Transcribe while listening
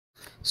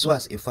So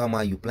as a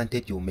farmer, you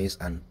planted your maize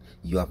and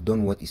you have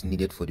done what is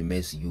needed for the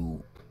maize.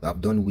 You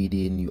have done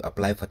weeding, you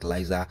apply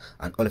fertilizer,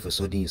 and all of a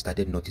sudden you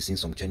started noticing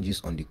some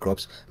changes on the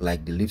crops,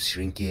 like the leaves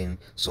shrinking,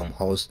 some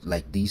holes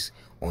like this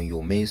on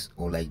your maize,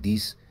 or like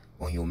this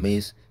on your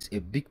maize. It's a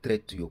big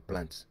threat to your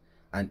plants,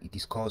 and it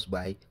is caused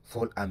by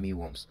fall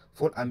armyworms.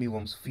 Fall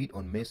armyworms feed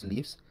on maize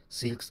leaves,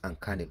 silks, and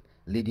kernel,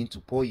 leading to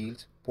poor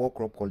yield, poor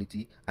crop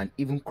quality, and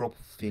even crop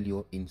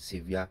failure in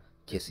severe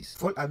cases.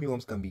 Fall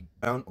armyworms can be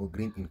brown or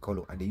green in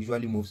color, and they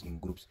usually move in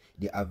groups.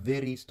 They are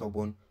very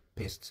stubborn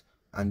pests,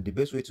 and the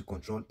best way to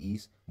control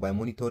is by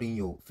monitoring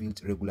your field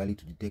regularly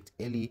to detect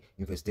early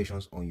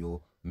infestations on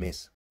your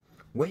maize.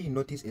 When you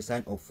notice a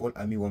sign of fall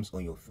armyworms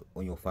on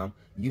your farm,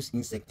 use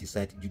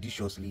insecticide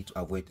judiciously to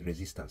avoid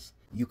resistance.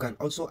 You can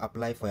also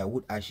apply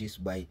firewood ashes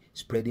by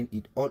spreading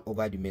it all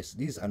over the maize.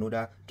 This is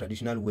another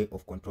traditional way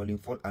of controlling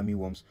fall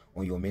armyworms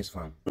on your maize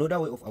farm.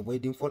 Another way of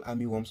avoiding fall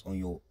armyworms on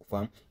your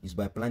farm is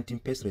by planting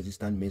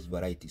pest-resistant maize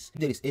varieties. If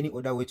there is any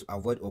other way to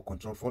avoid or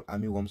control fall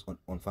armyworms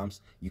on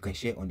farms, you can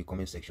share on the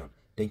comment section.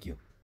 Thank you.